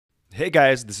Hey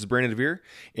guys, this is Brandon DeVere,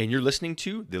 and you're listening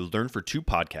to the Learn for Two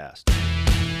podcast.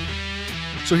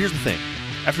 So here's the thing.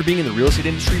 After being in the real estate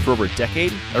industry for over a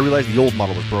decade, I realized the old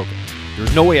model was broken. There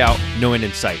was no way out, no end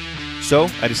in sight. So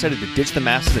I decided to ditch the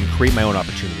masses and create my own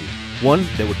opportunity. One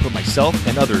that would put myself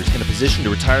and others in a position to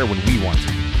retire when we want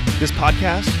to. This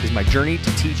podcast is my journey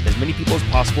to teach as many people as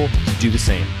possible to do the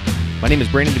same. My name is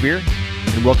Brandon DeVere,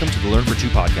 and welcome to the Learn for Two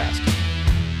podcast.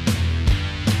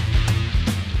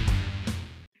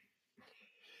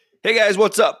 Hey guys,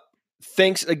 what's up?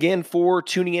 Thanks again for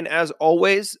tuning in as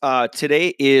always.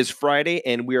 Today is Friday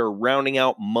and we are rounding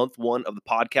out month one of the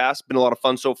podcast. Been a lot of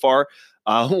fun so far.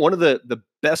 One of the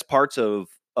best parts of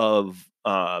hosting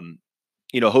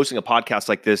a podcast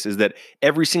like this is that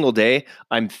every single day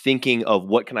I'm thinking of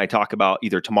what can I talk about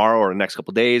either tomorrow or the next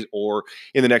couple of days or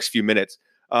in the next few minutes.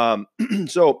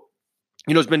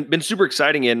 It's been super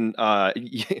exciting. And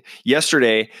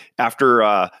yesterday,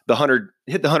 after the 100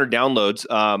 downloads,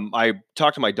 I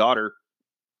talked to my daughter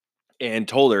and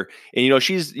told her, and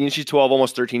she's 12,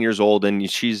 almost 13 years old, and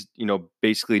she's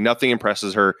basically nothing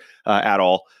impresses her at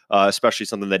all, especially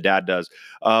something that dad does.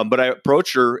 But I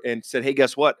approached her and said, "Hey,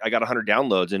 guess what? I got 100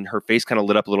 downloads," and her face kind of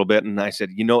lit up a little bit. And I said,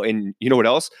 and you know what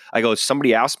else? I go,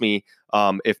 somebody asked me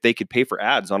if they could pay for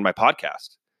ads on my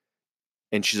podcast.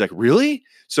 And she's like, really?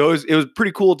 So it was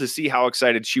pretty cool to see how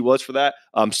excited she was for that.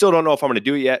 Still don't know if I'm going to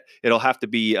do it yet. It'll have to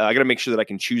be, I got to make sure that I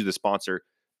can choose the sponsor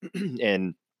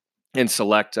and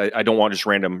select. I don't want just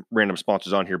random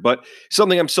sponsors on here, but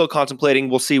something I'm still contemplating.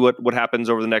 We'll see what happens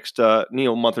over the next,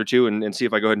 month or two and see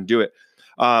if I go ahead and do it.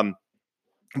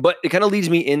 But it kind of leads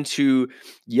me into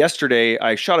yesterday.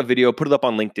 I shot a video, put it up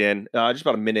on LinkedIn, just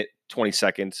about a minute, 20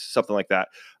 seconds, something like that.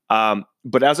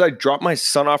 But as I dropped my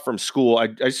son off from school,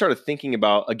 I started thinking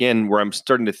about, again, where I'm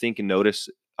starting to think and notice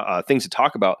things to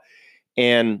talk about.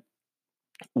 And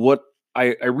what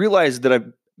I realized that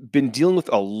I've been dealing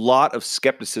with a lot of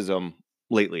skepticism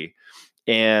lately.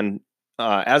 And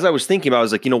as I was thinking about it, I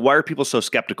was like, why are people so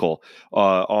skeptical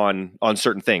on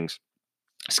certain things?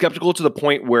 Skeptical to the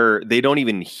point where they don't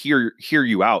even hear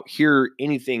you out, hear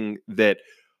anything that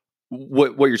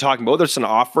what you're talking about, whether it's an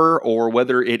offer or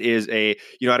whether it is I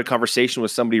had a conversation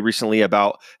with somebody recently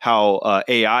about how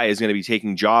AI is going to be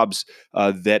taking jobs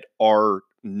that are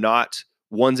not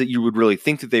ones that you would really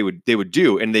think that they would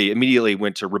do. And they immediately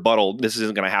went to rebuttal. This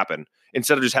isn't going to happen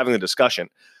instead of just having the discussion.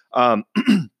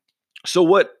 So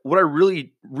what I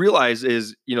really realize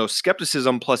is,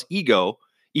 skepticism plus ego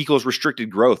equals restricted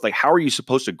growth. Like, how are you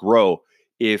supposed to grow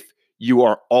if you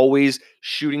are always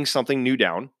shooting something new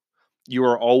down? You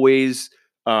are always,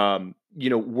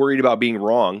 worried about being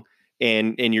wrong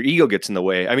and your ego gets in the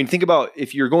way. I mean, think about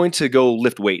if you're going to go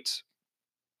lift weights,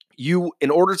 in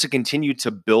order to continue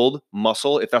to build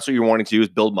muscle, if that's what you're wanting to do is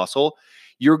build muscle,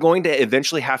 you're going to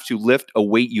eventually have to lift a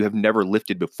weight you have never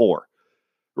lifted before,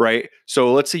 right?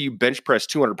 So let's say you bench press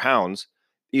 200 pounds.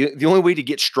 The only way to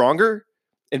get stronger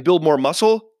and build more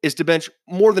muscle is to bench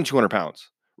more than 200 pounds,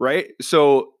 right?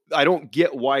 So I don't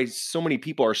get why so many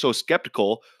people are so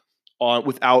skeptical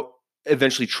without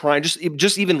eventually trying,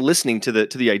 just even listening to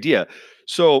the idea.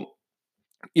 So,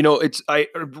 I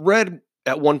read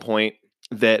at one point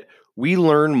that we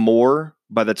learn more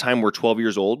by the time we're 12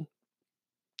 years old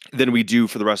than we do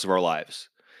for the rest of our lives.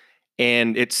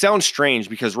 And it sounds strange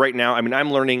because right now, I mean, I'm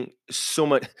learning so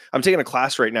much. I'm taking a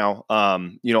class right now,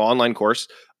 online course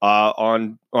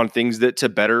on things that to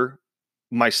better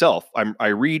myself. I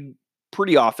read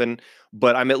pretty often,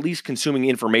 but I'm at least consuming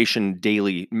information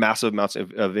daily, massive amounts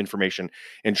of information,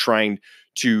 and trying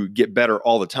to get better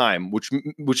all the time, which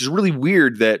is really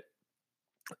weird that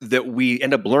we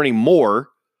end up learning more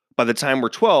by the time we're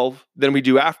 12 than we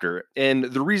do after. And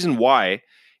the reason why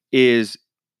is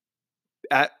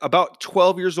at about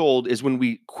 12 years old is when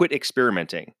we quit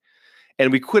experimenting.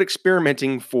 And we quit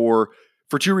experimenting for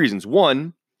two reasons.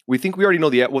 One, we think we already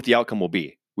know what the outcome will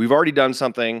be. We've already done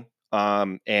something.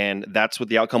 And that's what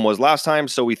the outcome was last time.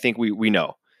 So we think we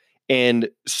know. And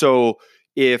so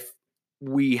if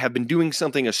we have been doing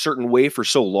something a certain way for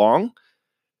so long,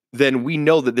 then we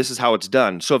know that this is how it's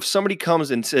done. So if somebody comes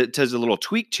and says a little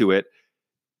tweak to it,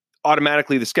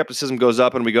 automatically the skepticism goes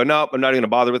up and we go, no, I'm not even going to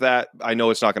bother with that. I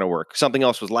know it's not going to work. Something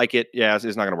else was like it. Yeah, it's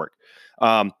not going to work.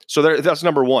 So that's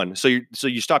number one. So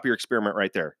you stop your experiment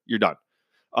right there. You're done.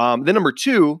 Then number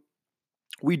two,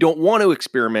 we don't want to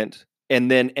experiment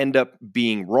and then end up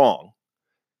being wrong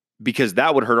because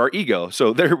that would hurt our ego.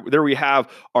 So there we have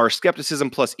our skepticism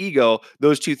plus ego.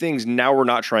 Those two things. Now we're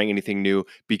not trying anything new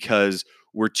because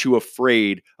we're too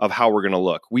afraid of how we're going to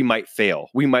look. We might fail.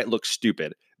 We might look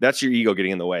stupid. That's your ego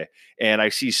getting in the way. And I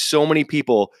see so many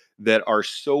people that are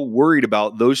so worried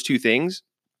about those two things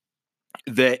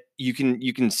that you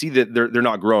can see that they're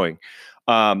not growing.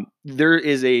 There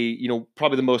is a,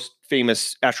 probably the most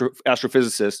famous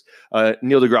astrophysicist,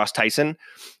 Neil deGrasse Tyson.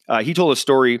 He told a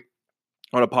story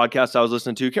on a podcast I was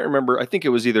listening to. Can't remember. I think it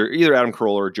was either Adam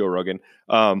Carolla or Joe Rogan.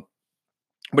 But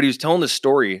he was telling this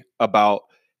story about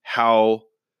how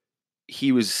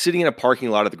he was sitting in a parking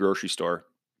lot at the grocery store,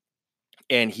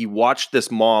 and he watched this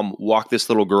mom walk this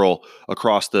little girl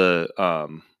across the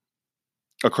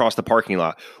parking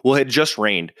lot. Well, it had just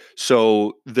rained,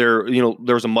 so there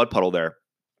was a mud puddle there.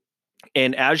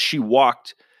 And as she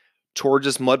walked towards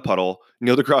this mud puddle,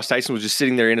 Neil deGrasse Tyson was just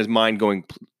sitting there in his mind going,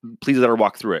 please let her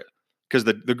walk through it. Because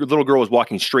the little girl was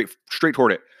walking straight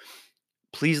toward it.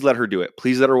 Please let her do it.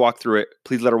 Please let her walk through it.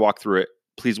 Please let her walk through it.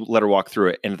 Please let her walk through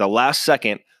it. And at the last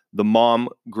second, the mom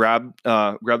grabbed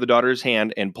the daughter's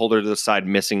hand and pulled her to the side,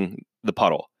 missing the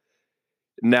puddle.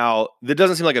 Now, that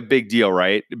doesn't seem like a big deal,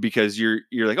 right? Because you're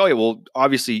like, oh yeah, well,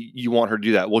 obviously you want her to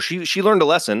do that. Well, she learned a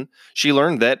lesson. She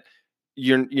learned that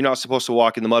you're not supposed to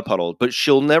walk in the mud puddle, but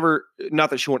she'll never, not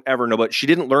that she won't ever know, but she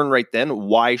didn't learn right then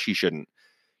why she shouldn't.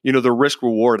 The risk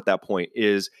reward at that point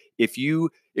is if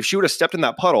she would have stepped in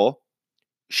that puddle,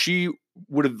 she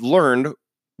would have learned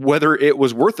whether it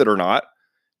was worth it or not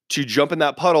to jump in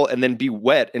that puddle and then be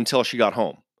wet until she got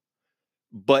home.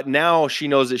 But now she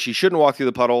knows that she shouldn't walk through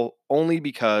the puddle only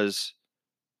because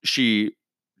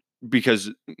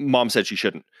mom said she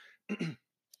shouldn't.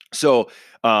 So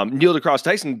Neil deGrasse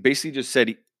Tyson basically just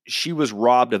said she was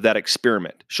robbed of that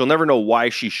experiment. She'll never know why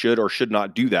she should or should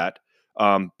not do that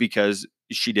because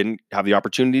she didn't have the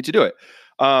opportunity to do it.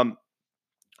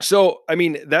 So, I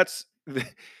mean,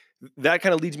 that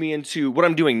kind of leads me into what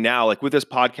I'm doing now, like with this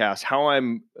podcast, how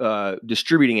I'm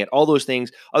distributing it, all those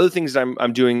things. Other things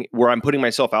I'm doing where I'm putting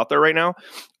myself out there right now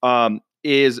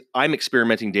is I'm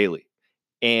experimenting daily.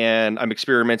 And I'm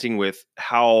experimenting with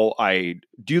how I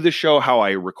do the show, how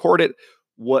I record it,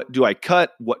 what do I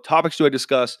cut, what topics do I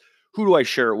discuss, who do I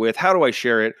share it with, how do I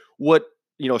share it, what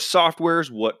softwares,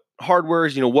 what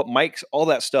hardwares, what mics, all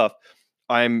that stuff.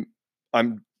 I'm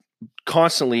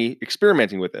constantly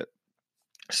experimenting with it.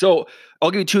 So I'll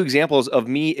give you two examples of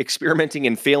me experimenting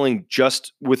and failing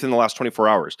just within the last 24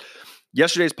 hours.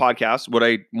 Yesterday's podcast,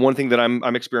 one thing that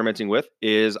I'm experimenting with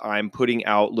is I'm putting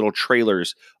out little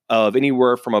trailers of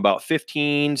anywhere from about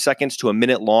 15 seconds to a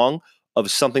minute long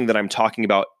of something that I'm talking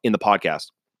about in the podcast.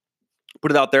 Put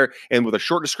it out there and with a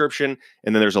short description,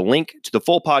 and then there's a link to the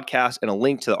full podcast and a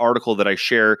link to the article that I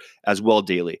share as well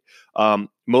daily.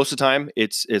 Most of the time,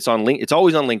 it's on link. It's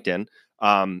always on LinkedIn.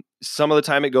 Some of the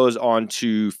time, it goes on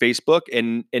to Facebook,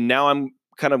 and now I'm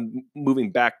kind of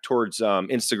moving back towards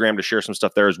Instagram to share some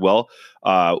stuff there as well.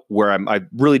 Where I've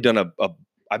really done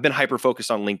I've been hyper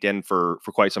focused on LinkedIn for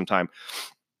quite some time.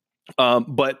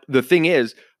 But the thing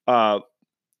is,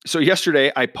 so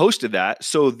yesterday I posted that.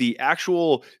 So the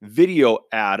actual video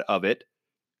ad of it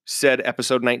said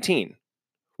episode 19.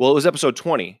 Well, it was episode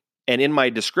 20. And in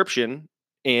my description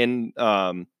in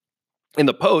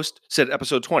the post said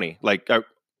episode 20. Like I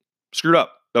screwed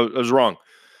up. I was wrong.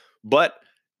 But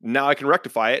now I can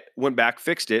rectify it. Went back,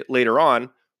 fixed it later on.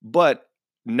 But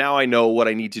now I know what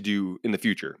I need to do in the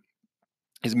future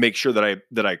is make sure that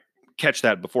I catch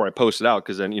that before I post it out,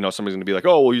 because then somebody's gonna be like,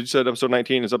 oh well, you said episode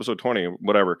 19, it's episode 20,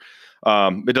 whatever.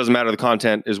 It doesn't matter. The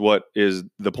content is what is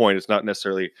the point. It's not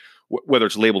necessarily whether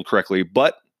it's labeled correctly.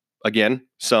 But again,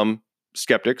 some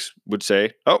skeptics would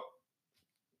say, oh,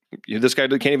 this guy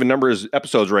can't even number his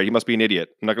episodes right. He must be an idiot.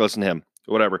 I'm not gonna listen to him.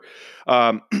 Whatever.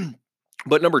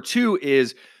 But number two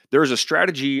is there's a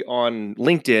strategy on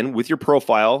LinkedIn with your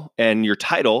profile and your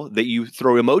title that you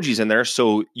throw emojis in there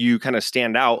so you kind of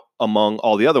stand out among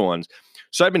all the other ones.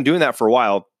 So I've been doing that for a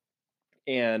while,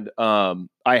 and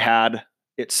I had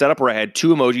it set up where I had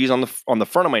two emojis on the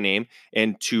front of my name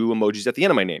and two emojis at the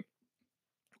end of my name.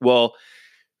 Well,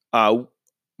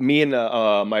 me and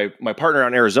my partner out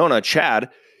in Arizona, Chad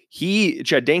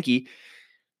Danke,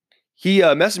 he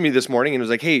messaged me this morning and was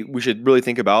like, hey, we should really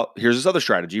think about, here's this other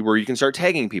strategy where you can start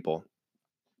tagging people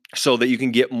so that you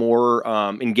can get more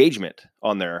engagement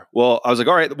on there. Well, I was like,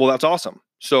 all right, well, that's awesome.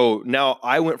 So now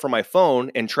I went from my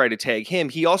phone and tried to tag him.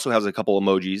 He also has a couple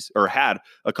emojis, or had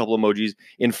a couple emojis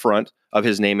in front of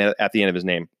his name at the end of his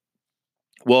name.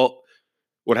 Well,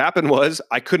 what happened was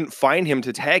I couldn't find him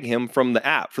to tag him from the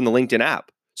app, from the LinkedIn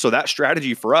app. So that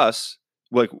strategy for us,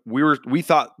 like we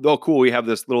thought, oh, cool, we have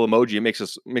this little emoji. It makes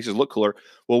us look cooler.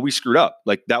 Well, we screwed up.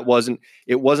 Like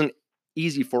it wasn't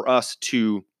easy for us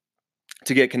to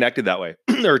get connected that way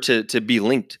or to be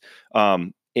linked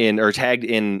in or tagged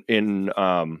in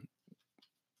our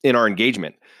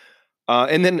engagement.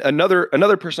 And then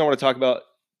another person I want to talk about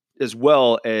as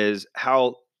well is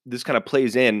how this kind of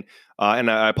plays in, and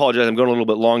I apologize, I'm going a little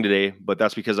bit long today, but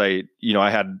that's because I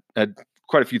had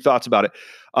quite a few thoughts about it.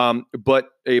 But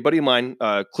a buddy of mine,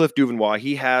 Cliff Duvernois,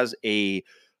 he has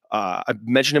I've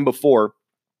mentioned him before,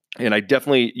 and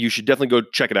you should definitely go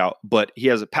check it out. But he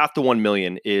has a Path to 1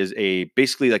 Million is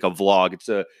basically like a vlog. It's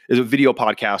a video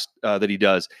podcast that he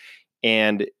does.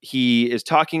 And he is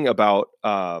talking about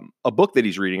a book that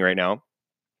he's reading right now.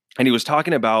 And he was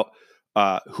talking about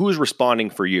who is responding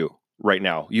for you right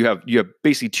now. You have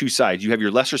basically two sides. You have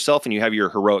your lesser self and you have your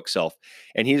heroic self.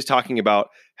 And he's talking about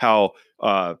how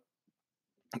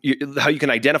you can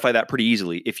identify that pretty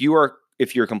easily. If you're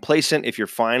complacent, if you're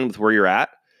fine with where you're at,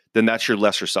 then that's your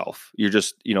lesser self. You're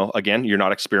just, again, you're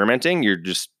not experimenting. You're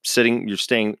just sitting, you're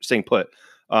staying put.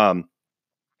 And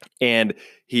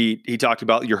he talked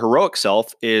about your heroic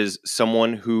self is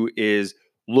someone who is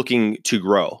looking to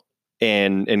grow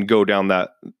and go down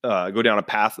a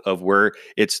path of where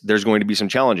there's going to be some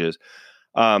challenges.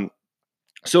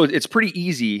 So it's pretty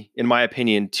easy, in my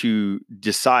opinion, to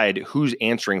decide who's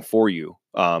answering for you.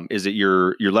 Is it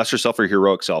your lesser self or your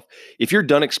heroic self? If you're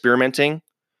done experimenting,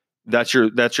 that's your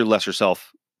lesser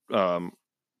self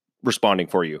responding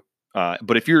for you.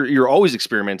 But if you're always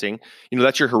experimenting,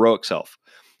 that's your heroic self.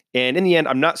 And in the end,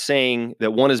 I'm not saying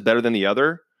that one is better than the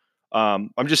other.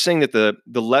 I'm just saying that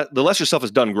the lesser self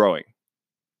is done growing.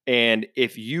 And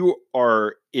if you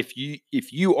are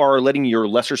letting your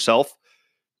lesser self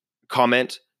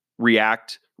comment,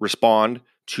 react, respond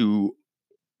to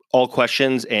all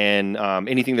questions and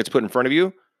anything that's put in front of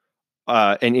you,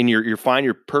 and you're fine,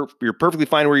 you're perfectly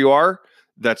fine where you are,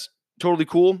 that's totally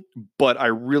cool. But I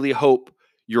really hope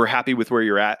you're happy with where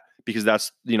you're at, because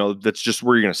that's just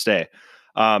where you're going to stay.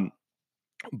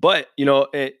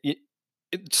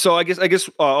 So I guess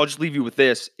I'll just leave you with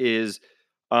this is,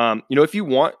 if you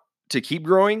want to keep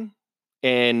growing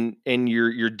and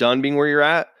you're done being where you're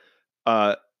at,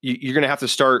 you're going to have to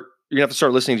start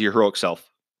listening to your heroic self,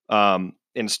 and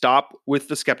stop with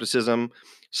the skepticism,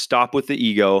 stop with the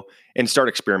ego, and start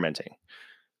experimenting.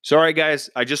 So, all right, guys,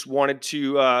 I just wanted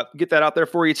to get that out there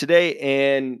for you today.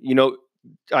 And,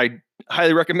 I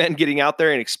highly recommend getting out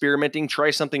there and experimenting,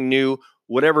 try something new,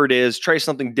 whatever it is, try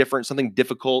something different, something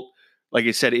difficult. Like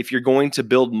I said, if you're going to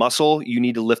build muscle, you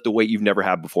need to lift a weight you've never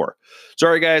had before. So,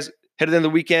 all right, guys, headed into the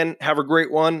weekend. Have a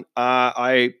great one.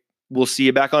 I will see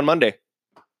you back on Monday.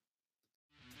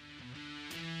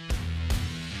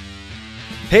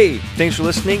 Hey, thanks for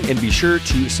listening, and be sure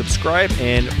to subscribe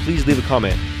and please leave a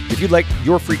comment. If you'd like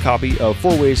your free copy of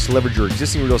 4 Ways to Leverage Your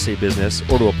Existing Real Estate Business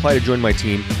or to apply to join my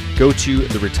team, go to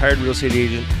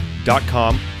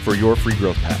theretiredrealestateagent.com for your free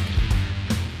growth pack.